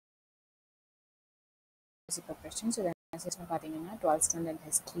questions. So, the 12th standard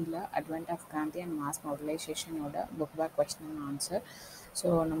history, advent of Gandhi and mass mobilization book by question and answer.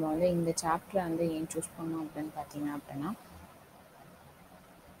 So, in the chapter and the choose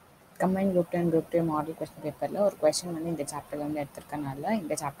combined group 10 group 2 model question paper or question in the chapter in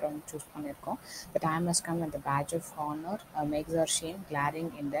the chapter choose the time has come when the badge of honor makes our shame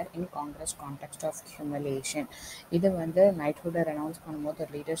glaring in their incongruous context of humiliation. இது வந்து knighthood announce பண்ணும்போது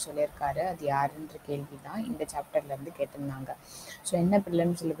ஒரு leader சொல்லியிருக்காரு. அது யாருன்ற கேள்வி தான் இந்த சாப்டர்ல இருந்து கேட்டிருந்தாங்க. ஸோ என்ன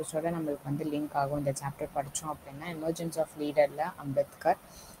ப்ரிலிம் சிலபஸோட நம்மளுக்கு வந்து லிங்க் ஆகும் இந்த சாப்டர் படித்தோம் அப்படின்னா emergence of லீடரில் Ambedkar,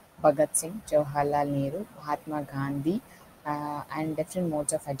 Bhagat Singh, Jawaharlal Nehru, Mahatma Gandhi and different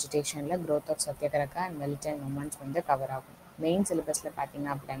modes of agitation, growth of Satyagraha and militant movements வந்து கவர் ஆகும். மெயின் சிலபஸில் பார்த்தீங்க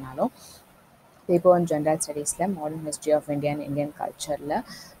அப்படின்னாலும் paper on general studies, modern history of India and Indian culture,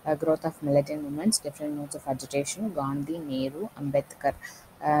 growth of militant movements, different modes of agitation, Gandhi, Nehru, Ambedkar,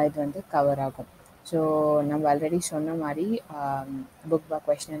 இது வந்து cover ஆகும். So நம்ம already சொன்ன மாதிரி book by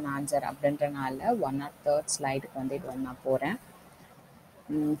question and answer அப்படின்றனால 103rd ஸ்லைடுக்கு வந்து இது வந்து நான் போகிறேன்.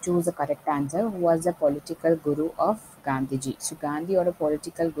 Choose the correct answer. Who was the political guru of Gandhiji? So Gandhiயோட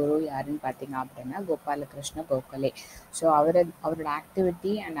political guru யாருன்னு பார்த்தீங்க அப்படின்னா கோபாலகிருஷ்ண கோகலே. ஸோ அவரோட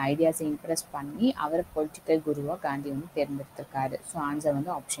ஆக்டிவிட்டி அண்ட் ஐடியாஸை இம்ப்ரெஸ் பண்ணி அவரை பொலிட்டிக்கல் குருவாக காந்தி வந்து தேர்ந்தெடுத்திருக்காரு. ஸோ ஆன்சர்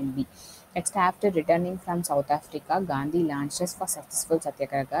வந்து option B. Next after returning from south Africa Gandhi launches for successful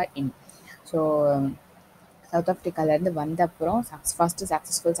satyagraha in. So south ஆஃப்ரிக்காலேருந்து வந்த அப்புறம் ஃபஸ்ட்டு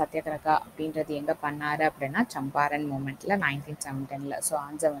சக்ஸஸ்ஃபுல் சத்யாகிரகா அப்படின்றது எங்கே பண்ணார் அப்படின்னா சம்பாரன் மூமெண்ட்டில் 1917. ஸோ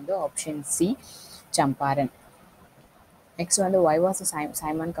ஆன்சர் வந்து ஆப்ஷன் சி சம்பாரன். நெக்ஸ்ட் வந்து why was the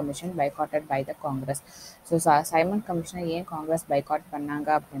Simon Commission boycotted by the Congress? So Simon கமிஷனை ஏன் காங்கிரஸ் பைக்காட் பண்ணாங்க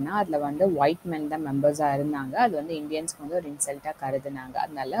அப்படின்னா அதில் வந்து ஒயிட் மென் தான் மெம்பர்ஸாக இருந்தாங்க. அது வந்து இந்தியன்ஸ்க்கு வந்து ஒரு இன்சல்ட்டாக கருதுனாங்க.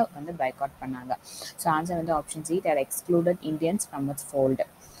 அதனால வந்து பைக்காட் பண்ணாங்க. ஸோ ஆன்சர் வந்து option C that excluded Indians from its fold.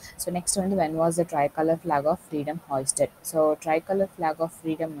 So next வந்து when was the tricolor flag of freedom hoisted? So tricolor flag of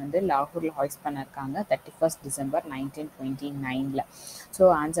freedom வந்து லாகூரில் ஹாய்ஸ்ட் பண்ணியிருக்காங்க 31st December 1929. ஸோ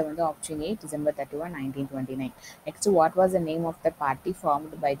ஆன்சர் வந்து option A December 31, 1929. Next what was the name of the party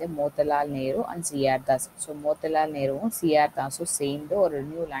formed by the Motilal Nehru and C.R. Das. So Motilal நேருவும் C.R. தாஸும் சேர்ந்து ஒரு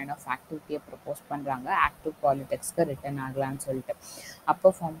new line of ஆக்டிவிட்டியை propose பண்ணுறாங்க active பாலிடிக்ஸ்க்கு return ஆகலான்னு சொல்லிட்டு. அப்போ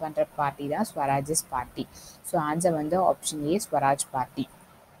form பண்ணுற பார்ட்டி தான் ஸ்வராஜஸ் party. So answer வந்து option A Swaraj party.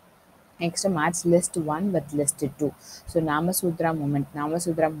 Next match list 1 with list 2. So நாமசூத்ரா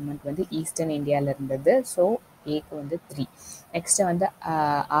moment வந்து eastern இந்தியாவில் இருந்தது. ஸோ ஏக்கு வந்து 3. நெக்ஸ்ட் வந்து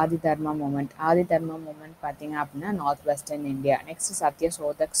ஆதிதர்மா மூமெண்ட் பார்த்தீங்க அப்படின்னா north western India. Next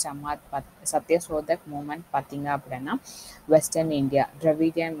Satyashodhak moment பார்த்தீங்க அப்படின்னா western India.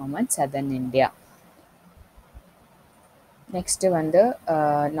 Dravidian moment southern India. Next வந்து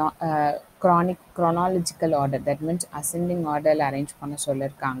chronological order, that means ascending order arrange பண்ண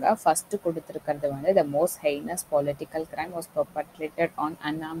சொல்லியிருக்காங்க. ஃபர்ஸ்ட் கொடுத்துருக்கிறது வந்து the most heinous political crime was perpetrated on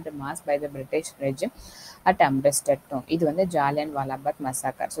unarmed mass by the British regime at Amritsar. இது வந்து ஜாலியன் வாலாபாக்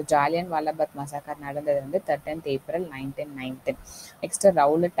massacre. So Jallian வாலாபாக் massacre நடந்தது வந்து 13th April 1919. Next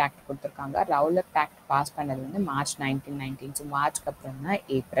Rowlatt act கொடுத்துருக்காங்க. Rowlatt act pass பண்ணது வந்து March 1919. ஸோ மார்ச்க்கு அப்புறம் தான்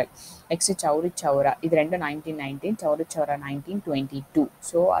ஏப்ரல். நெக்ஸ்ட் சௌரி சௌரா, இது ரெண்டும் 1919, சௌரி சௌரா 1922.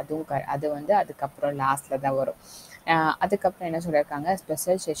 ஸோ அது வந்து அதுக்கப்புறம் லாஸ்ட்டில் தான் வரும். அதுக்கப்புறம் என்ன சொல்லியிருக்காங்க,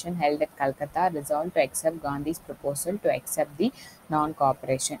 special session held at Calcutta resolve to accept Gandhi's proposal to accept தி நான்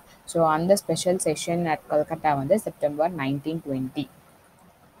கோஆப்ரேஷன். ஸோ அந்த ஸ்பெஷல் செஷன் அட் கல்கத்தா வந்து September 1920.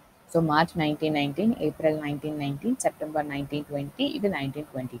 So March 1919, April 1919, September 1920, இது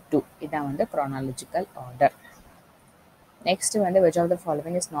 1922. இதான் வந்து chronological order. நெக்ஸ்ட் வந்து which of the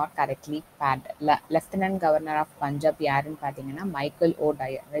following is not correctly paired? Lieutenant governor of Punjab யாருன்னு பார்த்தீங்கன்னா Michael ஓ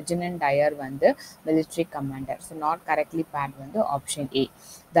tyre. ரெஜினன்ட் tyre வந்து military commander. So not correctly bad வந்து option A.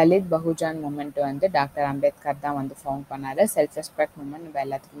 Dalit Bahujan moment வந்து doctor Ambedkar தான் வந்து ஃபவுண்ட் பண்ணாரு. செல்ஃப் ரெஸ்பெக்ட் மூமெண்ட் நம்ம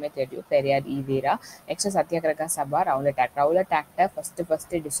எல்லாத்துக்குமே தெரியும், பெரியார் ஈவேரா. நெக்ஸ்ட் சத்யாகிரகா சபா, ரவுலட் ஆக்ட். ரவுலட் ஆக்டை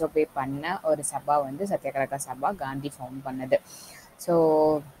ஃபஸ்ட்டு டிசோபே பண்ண ஒரு சபா வந்து சத்யாகிரகா சபா, காந்தி ஃபவுண்ட் பண்ணது. ஸோ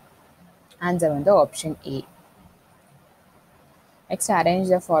ஆன்சர் வந்து option A. Next, arrange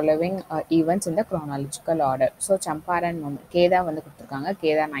the following events in the chronological order. So, Champaran moment, Keda வந்து கொடுத்துருக்காங்க.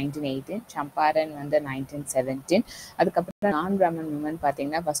 Keda 1918, Champaran வந்து 1917. அதுக்கப்புறம் நான்-பிராமன் மூமெண்ட்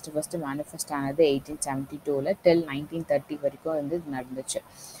பார்த்தீங்கன்னா ஃபஸ்ட்டு மேனிஃபெஸ்ட் ஆனது 1872 till 1930 வரைக்கும் வந்து நடந்துச்சு.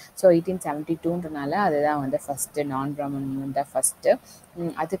 ஸோ 1872ன்றனால அதுதான் வந்து ஃபஸ்ட்டு நான்-பிராமன் மூமெண்ட் தான் ஃபஸ்ட்டு.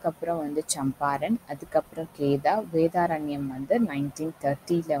 அதுக்கப்புறம் வந்து சம்பாரன், அதுக்கப்புறம் கேதா, வேதாரண்யம் வந்து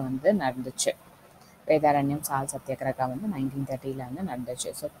 1930 வந்து நடந்துச்சு. வேதாரண்யம் சால் சத்யாகிரகா வந்து 1930 வந்து நடந்துச்சு.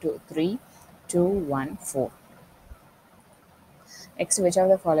 So 3, 2, 1, 4. Next which of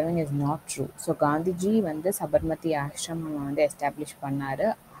the following is not true? So Gandhiji வந்து சபர்மதி ஆசிரமம் வந்து எஸ்டாப்ளிஷ் பண்ணார்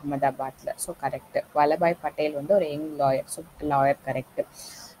அகமதாபாத்தில். So correct. வல்லபாய் பட்டேல் வந்து ஒரு young lawyer. So lawyer correct.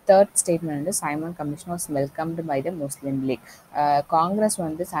 Third statement வந்து Simon commission was welcomed by the Muslim league. Congress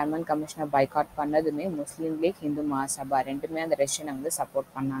வந்து சைமன் கமிஷனை பைகாட் பண்ணதுமே முஸ்லீம் லீக், இந்து மகாசபா ரெண்டுமே அந்த டெசிஷனை வந்து சப்போர்ட்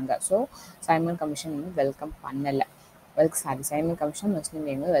பண்ணாங்க. ஸோ சைமன் கமிஷன் வந்து வெல்கம் பண்ணலை. சைமன் கமிஷன் முஸ்லீம்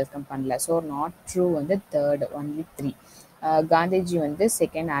லீக் வந்து வெல்கம் பண்ணல. ஸோ நாட் ட்ரூ வந்து தேர்ட், ஒன்லி 3. காந்திஜி வந்து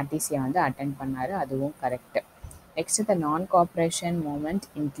செகண்ட் ஆர்டிசியை வந்து அட்டென்ட் பண்ணார், அதுவும் கரெக்ட். நெக்ஸ்ட் இந்த நான் கோஆப்ரேஷன் மூமெண்ட்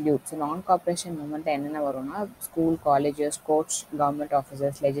இன்க்ளூட். ஸோ நான் கோஆப்ரேஷன் மூமெண்ட் என்னென்ன வரும்னா school, colleges, courts, government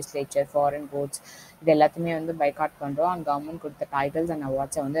officers, legislature, foreign courts இது எல்லாத்தையுமே வந்து பைகாட் பண்ணுறோம். அண்ட் கவர்மெண்ட் கொடுத்த டைட்டில்ஸ் அண்ட்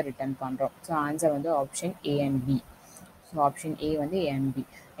அவார்ட்ஸை வந்து ரிட்டர்ன் பண்ணுறோம். ஸோ ஆன்சர் வந்து option A and B. So option A வந்து A and B.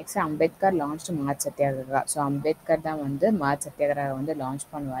 Next Ambedkar launch March satyagraha. So Ambedkar தான் வந்து மார்ச் சத்தியாகிரகா வந்து லான்ச்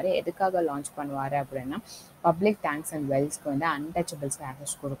பண்ணுவார். எதுக்காக லான்ச் பண்ணுவார் அப்படின்னா பப்ளிக் டேங்க்ஸ் அண்ட் வெல்ஸ்க்கு வந்து அன்டச்சபிள்ஸ்க்கு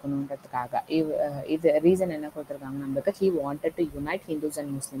ஆக்சஸ் கொடுக்கணுன்றதுக்காக. இது ரீசன் என்ன கொடுத்துருக்காங்க நம்மளுக்கு, he wanted to unite Hindus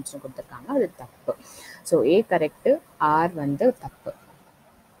and முஸ்லிம்ஸ்னு கொடுத்துருக்காங்க. அது தப்பு. ஸோ ஏ கரெக்டு, ஆர் வந்து தப்பு.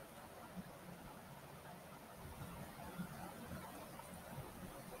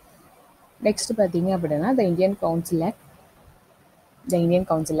 நெக்ஸ்ட் பார்த்தீங்க அப்படின்னா the Indian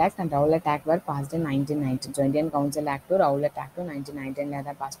Council Act and Rowlatt Act were passed in 1919. So Indian Council Act to Rowlatt Act to 1919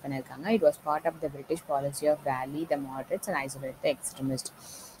 தான் பாஸ் பண்ணியிருக்காங்க. It was part of the British policy of rally the moderates and isolating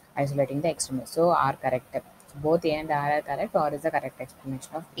the extremists. So are correct. So both A and R are correct. Or is the correct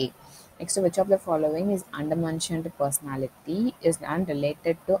explanation of A. Next, which of the following is undermentioned personality is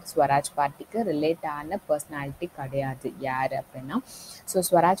unrelated to Swaraj பார்ட்டிக்கு ரிலேட்டான personality கிடையாது. யார் அப்படின்னா so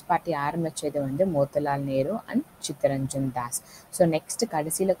Swaraj party ஆரம்பித்தது வந்து Motilal Nehru and Chittaranjan Das. So next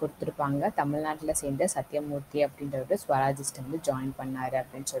கடைசியில் கொடுத்துருப்பாங்க தமிழ்நாட்டில் சேர்ந்த சத்யமூர்த்தி அப்படின்றவர் ஸ்வராஜிஸ்ட் வந்து ஜாயின் பண்ணார்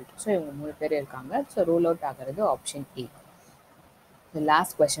அப்படின்னு சொல்லிட்டு. ஸோ இவங்க 3 பேர் இருக்காங்க. ஸோ ரூல் அவுட் ஆகிறது option A. The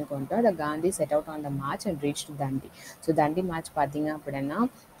last question கொண்டு the Gandhi set out on the march and reached Dandi. So Dandi March பார்த்தீங்க அப்படின்னா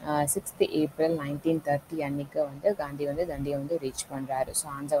 6th April 1930 அன்னைக்கு வந்து காந்தி வந்து தண்டியை வந்து ரீச் பண்ணுறாரு. ஸோ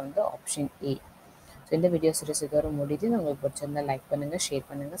ஆன்சர் வந்து ஆப்ஷன் ஏ. ஸோ இந்த வீடியோ சீரிஸ் இதோட முடியுது. உங்களுக்கு பிடிச்சிருந்தா லைக் பண்ணுங்கள், ஷேர்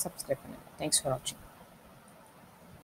பண்ணுங்கள், சப்ஸ்கிரைப் பண்ணுங்கள். தேங்க்ஸ் ஃபார் வாட்சிங்.